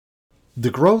The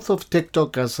growth of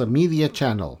TikTok as a media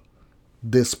channel,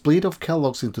 the split of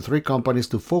Kellogg's into three companies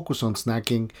to focus on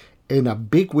snacking, and a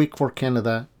big week for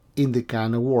Canada in the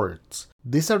Cannes Awards.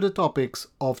 These are the topics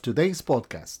of today's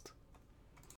podcast.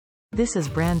 This is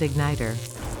Brand Igniter,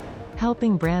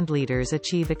 helping brand leaders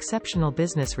achieve exceptional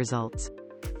business results.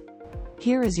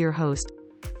 Here is your host,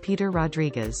 Peter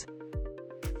Rodriguez.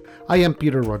 I am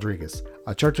Peter Rodriguez,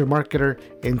 a chartered marketer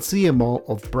and CMO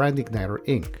of Brand Igniter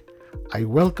Inc. I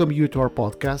welcome you to our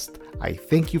podcast. I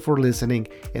thank you for listening,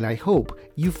 and I hope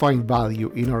you find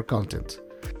value in our content.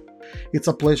 It's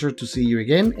a pleasure to see you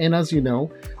again, and as you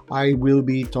know, I will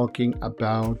be talking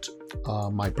about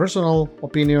my personal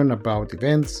opinion about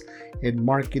events and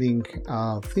marketing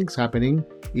things happening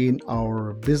in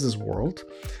our business world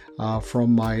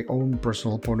from my own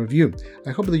personal point of view.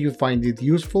 I hope that you find it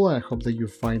useful. I hope that you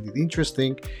find it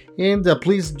interesting, and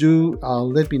please do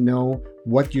let me know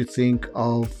what you think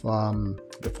of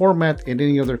the format and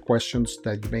any other questions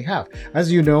that you may have.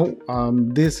 As you know,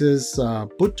 this is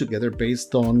put together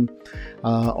based on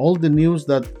all the news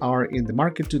that are in the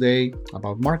market today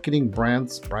about marketing,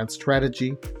 brands, brand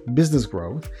strategy, business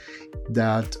growth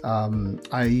that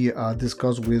I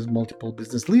discuss with multiple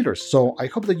business leaders. So I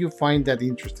hope that you find that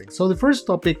interesting. So the first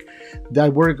topic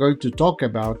that we're going to talk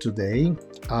about today,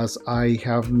 as I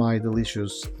have my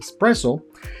delicious espresso,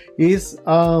 is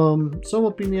some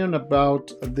opinion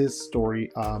about this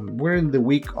story. We're in the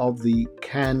week of the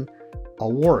Cannes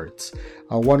Awards,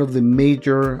 one of the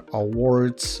major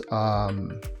awards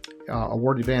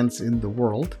award events in the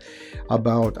world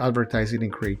about advertising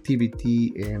and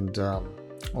creativity and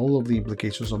all of the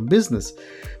implications on business.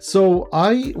 So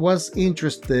I was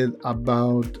interested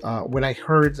about when I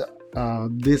heard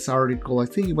this article. I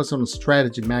think it was on a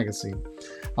Strategy magazine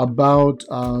about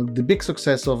the big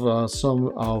success of some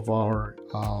of our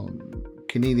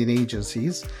Canadian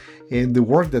agencies and the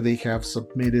work that they have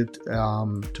submitted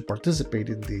to participate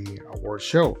in the award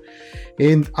show.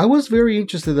 And I was very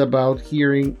interested about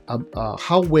hearing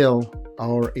how well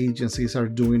our agencies are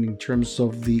doing in terms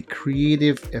of the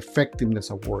Creative Effectiveness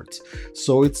Awards.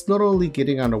 So it's not only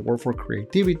getting an award for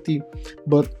creativity,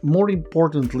 but more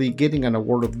importantly, getting an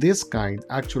award of this kind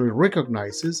actually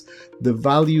recognizes the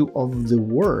value of the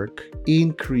work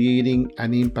in creating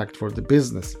an impact for the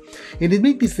business. And it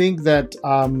made me think that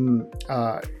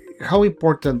how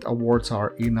important awards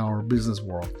are in our business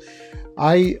world.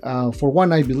 For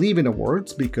one, I believe in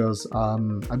awards because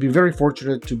I've been very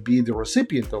fortunate to be the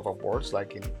recipient of awards,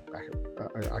 like in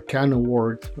a Cannes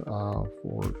Award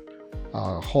for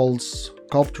Halls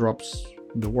Cough Drops,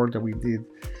 the work that we did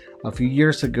a few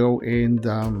years ago, and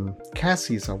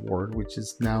Cassie's Award, which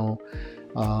is now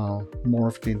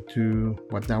morphed into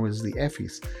what now is the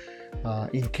Effies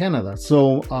in Canada.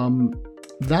 So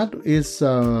that is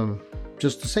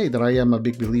just to say that I am a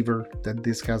big believer that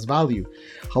this has value.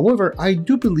 However, I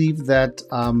do believe that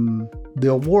the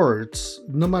awards,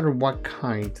 no matter what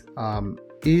kind,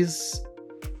 is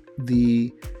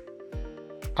the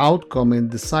outcome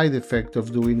and the side effect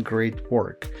of doing great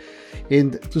work.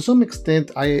 And to some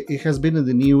extent, it has been in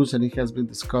the news and it has been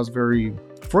discussed very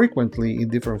frequently in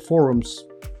different forums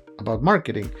about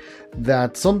marketing,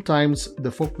 that sometimes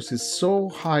the focus is so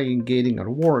high in getting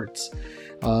awards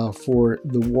for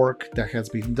the work that has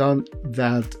been done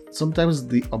that sometimes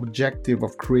the objective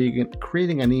of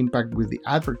creating an impact with the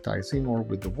advertising or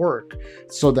with the work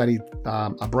so that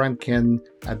a brand can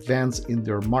advance in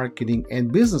their marketing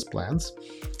and business plans,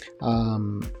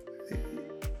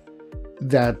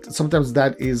 that sometimes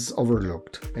that is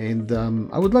overlooked. And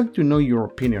I would like to know your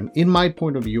opinion. In my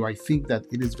point of view, I think that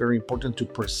it is very important to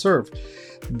preserve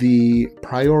the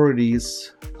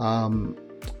priorities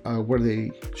where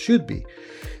they should be.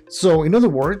 So in other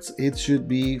words, it should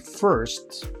be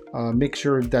first, make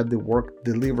sure that the work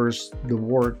delivers the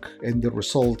work and the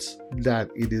results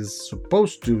that it is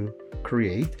supposed to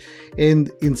create. And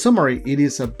in summary, it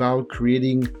is about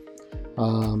creating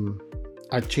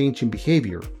a change in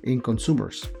behavior in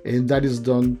consumers. And that is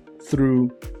done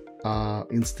through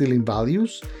instilling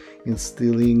values,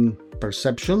 instilling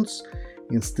perceptions,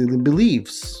 instilling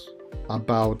beliefs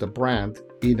about a brand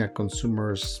in a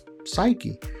consumer's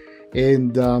psyche,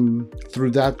 and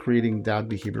through that creating that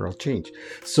behavioral change.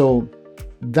 So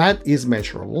that is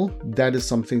measurable. That is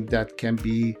something that can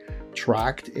be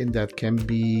tracked and that can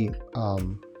be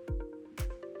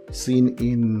seen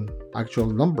in actual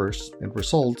numbers and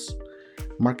results,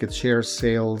 market share,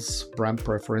 sales, brand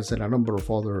preference, and a number of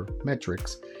other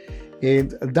metrics.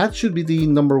 And that should be the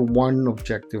number one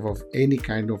objective of any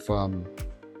kind of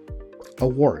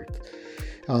award.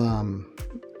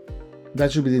 That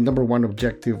should be the number one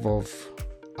objective of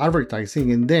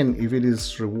advertising. And then if it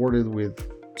is rewarded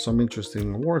with some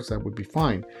interesting awards, that would be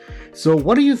fine. So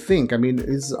what do you think? I mean,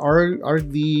 are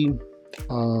the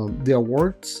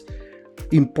awards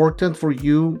important for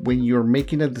you when you're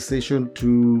making a decision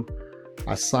to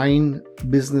assign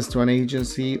business to an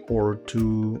agency or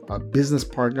to a business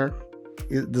partner?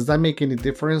 Does that make any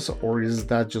difference, or is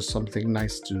that just something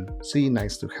nice to see,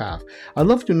 nice to have? I'd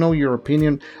love to know your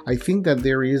opinion. I think that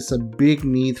there is a big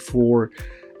need for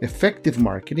effective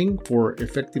marketing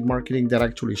that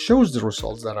actually shows the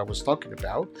results that I was talking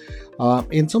about.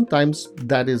 And sometimes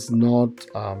that is not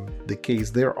the case.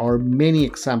 There are many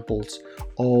examples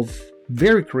of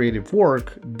very creative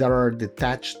work that are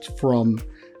detached from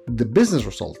the business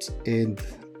results. And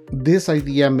this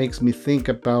idea makes me think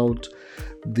about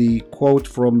the quote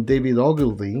from David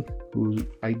Ogilvy, who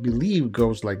I believe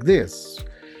goes like this: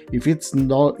 if it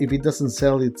doesn't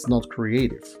sell, it's not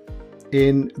creative.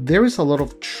 And there is a lot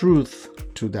of truth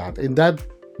to that. And that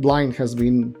line has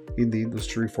been in the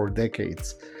industry for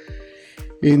decades.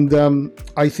 And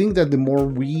I think that the more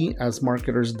we as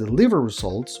marketers deliver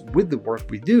results with the work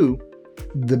we do,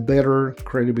 the better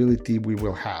credibility we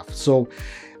will have. So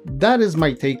that is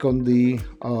my take on the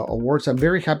awards. I'm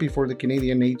very happy for the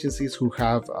Canadian agencies who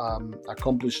have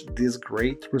accomplished these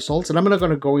great results. And I'm not going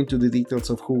to go into the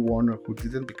details of who won or who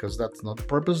didn't, because that's not the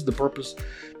purpose. The purpose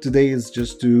today is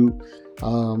just to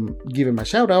give them a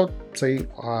shout out, say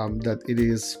that it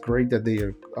is great that they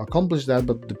accomplished that.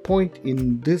 But the point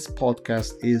in this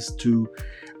podcast is to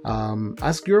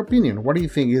ask your opinion. What do you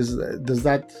think? Does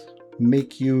that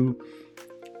make you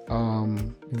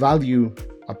value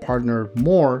a partner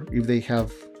more if they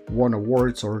have won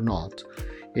awards or not?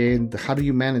 And how do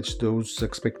you manage those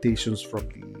expectations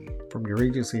from your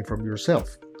agency and from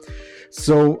yourself?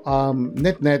 So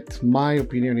net, my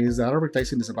opinion is that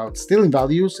advertising is about stealing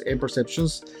values and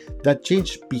perceptions that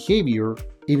change behavior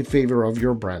in favor of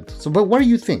your brand. So, but what do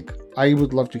you think? I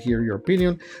would love to hear your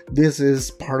opinion. This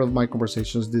is part of my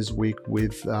conversations this week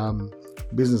with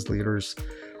business leaders.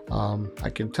 I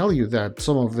can tell you that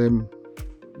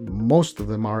most of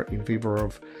them are in favor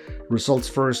of results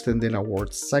first and then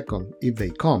awards second if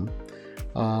they come.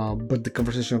 But the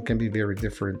conversation can be very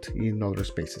different in other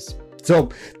spaces. So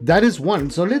that is one.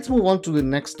 So let's move on to the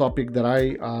next topic that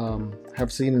I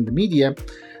have seen in the media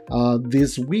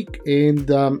this week. And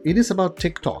it is about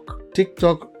TikTok.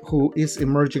 TikTok, who is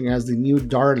emerging as the new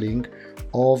darling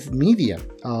of media.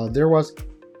 There was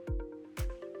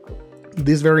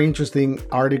this very interesting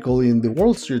article in the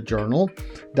Wall Street Journal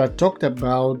that talked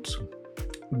about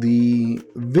the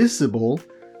visible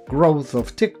growth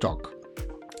of TikTok,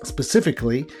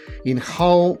 specifically in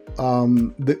how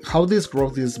this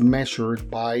growth is measured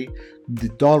by the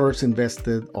dollars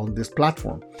invested on this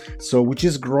platform. So, which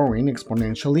is growing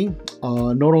exponentially.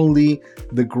 Not only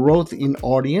the growth in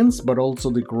audience, but also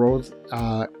the growth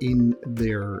in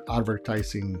their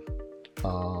advertising.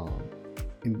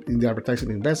 In the advertising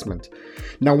investment.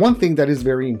 Now, one thing that is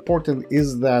very important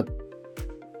is that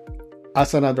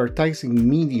as an advertising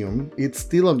medium, it's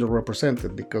still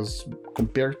underrepresented, because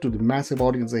compared to the massive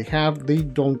audience they have, they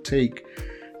don't take,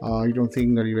 I don't think,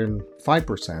 not even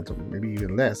 5% or maybe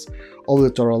even less of the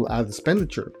total ad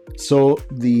expenditure. So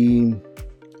in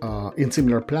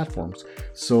similar platforms.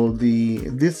 So they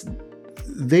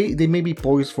may be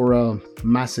poised for a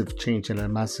massive change and a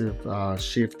massive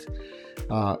shift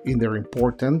in their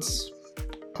importance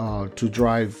to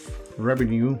drive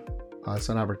revenue as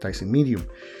an advertising medium.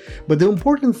 But the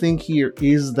important thing here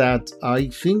is that I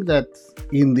think that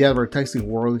in the advertising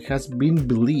world, it has been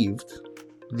believed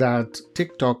that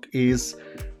TikTok is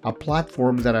a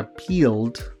platform that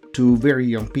appealed to very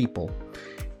young people.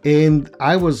 And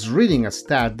I was reading a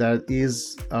stat that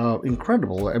is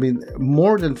incredible. I mean,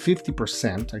 more than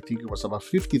 50%, I think it was about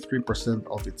 53%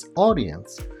 of its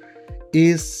audience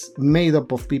is made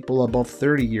up of people above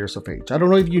 30 years of age. I don't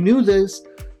know if you knew this,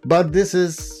 but this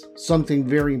is something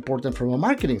very important from a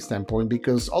marketing standpoint,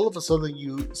 because all of a sudden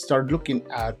you start looking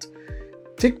at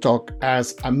TikTok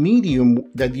as a medium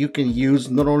that you can use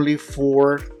not only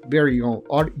for very young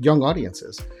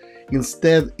audiences.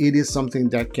 Instead, it is something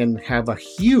that can have a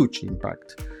huge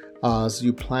impact as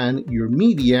you plan your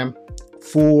media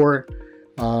for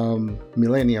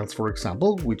millennials, for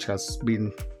example, which has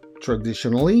been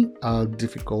traditionally a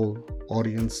difficult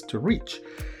audience to reach.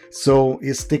 So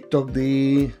is TikTok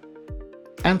the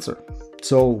answer?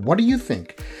 So what do you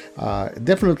think?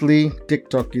 Definitely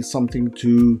TikTok is something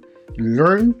to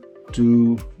learn,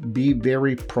 to be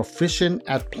very proficient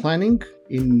at planning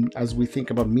as we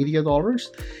think about media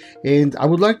dollars. And I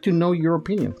would like to know your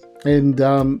opinion. And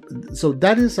so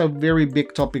that is a very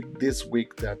big topic this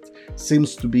week that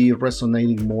seems to be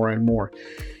resonating more and more.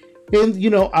 And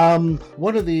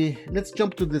let's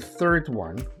jump to the third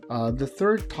one. The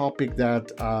third topic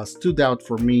that stood out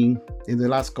for me in the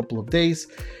last couple of days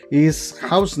is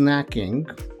how snacking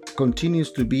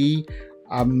continues to be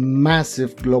a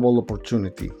massive global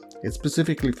opportunity,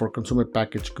 specifically for consumer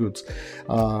packaged goods.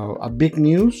 A big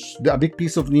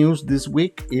piece of news this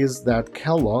week is that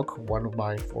Kellogg, one of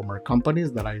my former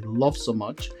companies that I love so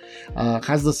much,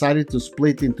 has decided to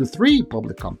split into three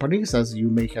public companies, as you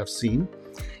may have seen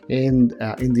in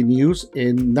the news,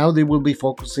 and now they will be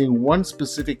focusing one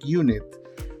specific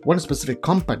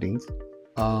company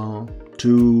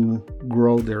to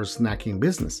grow their snacking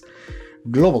business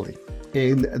globally.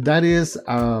 And that is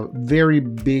a very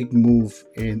big move,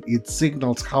 and it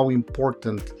signals how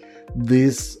important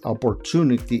this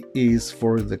opportunity is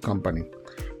for the company.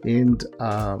 And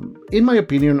in my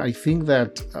opinion, I think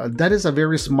that that is a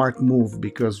very smart move,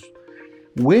 because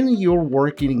when you're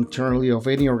working internally of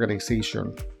any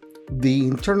organization, the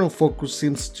internal focus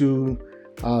seems to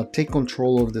take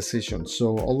control of decisions.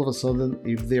 So all of a sudden,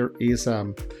 if there is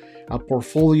a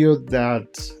portfolio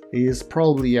that is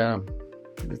probably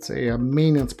let's say a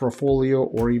maintenance portfolio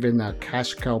or even a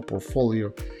cash cow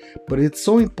portfolio, but it's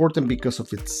so important because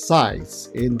of its size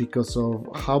and because of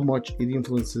how much it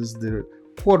influences the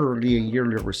quarterly and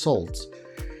yearly results,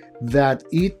 that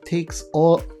it takes a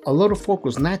lot of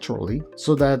focus naturally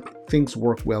so that things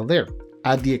work well there,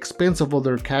 at the expense of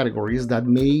other categories that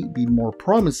may be more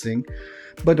promising,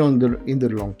 but in the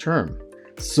long term.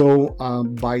 So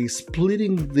by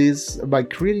creating these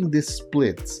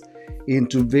splits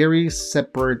into very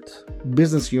separate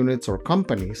business units or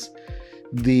companies,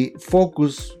 the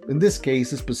focus in this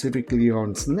case specifically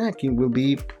on snacking will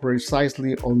be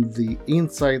precisely on the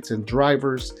insights and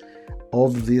drivers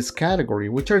of this category,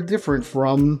 which are different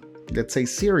from, let's say,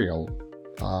 cereal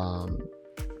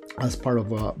as part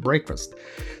of breakfast.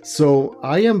 So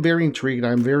I am very intrigued.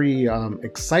 I'm very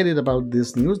excited about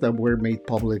this news that were made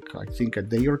public, I think, a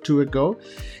day or two ago.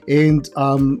 And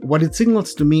what it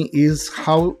signals to me is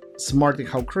how smart and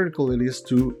how critical it is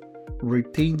to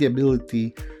retain the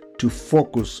ability to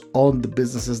focus on the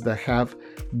businesses that have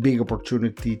big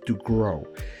opportunity to grow.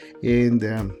 And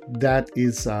that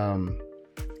is one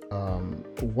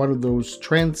of those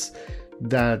trends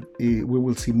that we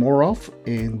will see more of,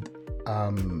 and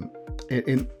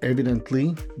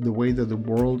evidently the way that the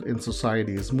world and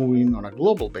society is moving on a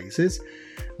global basis,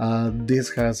 this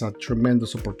has a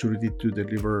tremendous opportunity to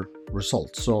deliver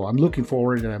results. So I'm looking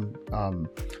forward, and I'm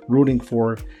rooting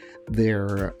for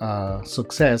their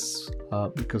success,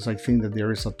 because I think that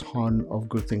there is a ton of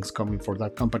good things coming for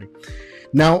that company.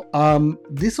 Now,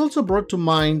 this also brought to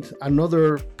mind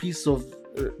another piece of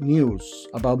news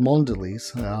about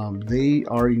Mondelez. They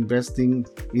are investing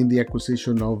in the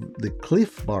acquisition of the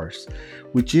Clif Bars,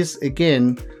 which is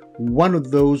again one of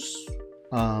those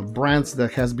brands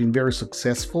that has been very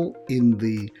successful in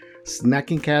the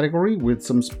snacking category with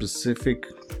some specific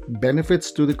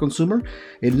benefits to the consumer,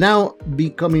 and now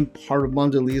becoming part of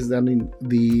Mondelez. I mean,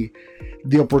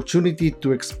 the opportunity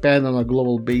to expand on a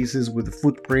global basis with the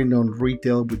footprint on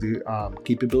retail, with the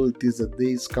capabilities that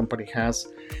this company has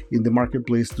in the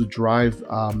marketplace to drive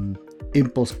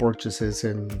impulse purchases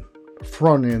and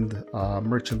front-end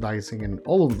merchandising and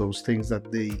all of those things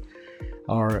that they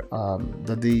are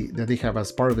that they have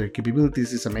as part of their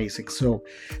capabilities is amazing. So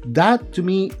that to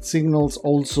me signals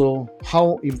also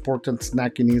how important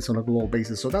snacking is on a global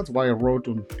basis. So that's why I wrote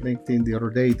on LinkedIn the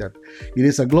other day that it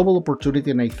is a global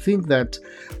opportunity, and I think that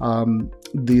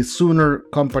the sooner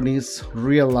companies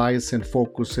realize and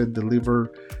focus and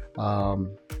deliver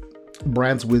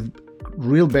brands with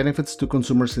real benefits to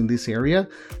consumers in this area,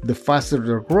 the faster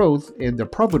their growth and their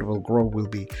profitable growth will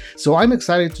be. So I'm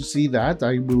excited to see that.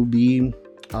 I will be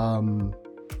I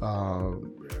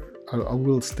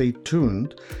will stay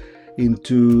tuned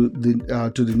into the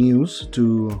to the news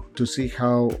to see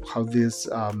how these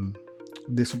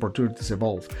opportunities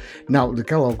evolve. Now, the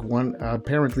Kellogg one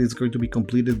apparently is going to be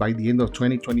completed by the end of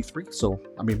 2023. So,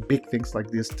 I mean, big things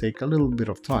like this take a little bit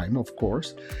of time, of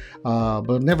course.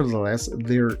 But nevertheless,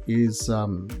 there is,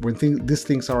 when these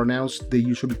things are announced, they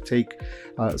usually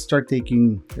start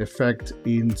taking effect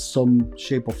in some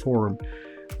shape or form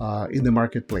in the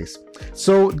marketplace.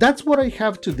 So that's what I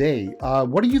have today.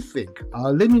 What do you think?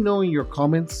 Let me know in your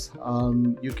comments.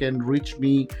 You can reach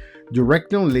me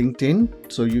directly on LinkedIn,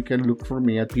 so you can look for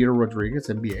me at Peter Rodriguez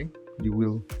MBA. You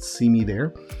will see me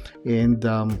there, and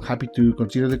happy to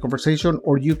continue the conversation.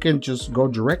 Or you can just go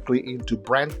directly into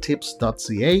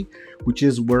brandtips.ca, which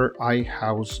is where I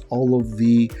house all of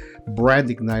the Brand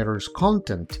Igniters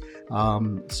content.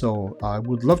 So I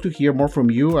would love to hear more from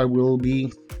you. I will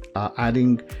be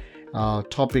adding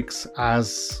topics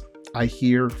as I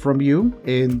hear from you,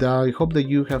 and I hope that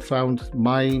you have found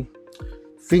my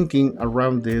thinking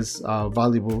around this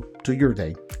valuable to your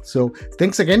day. So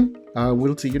thanks again.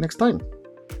 We'll see you next time.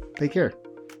 Take care.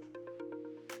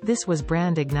 This was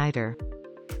Brand Igniter.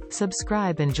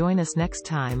 Subscribe and join us next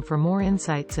time for more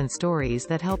insights and stories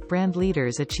that help brand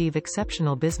leaders achieve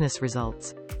exceptional business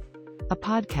results. A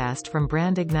podcast from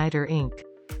Brand Igniter Inc.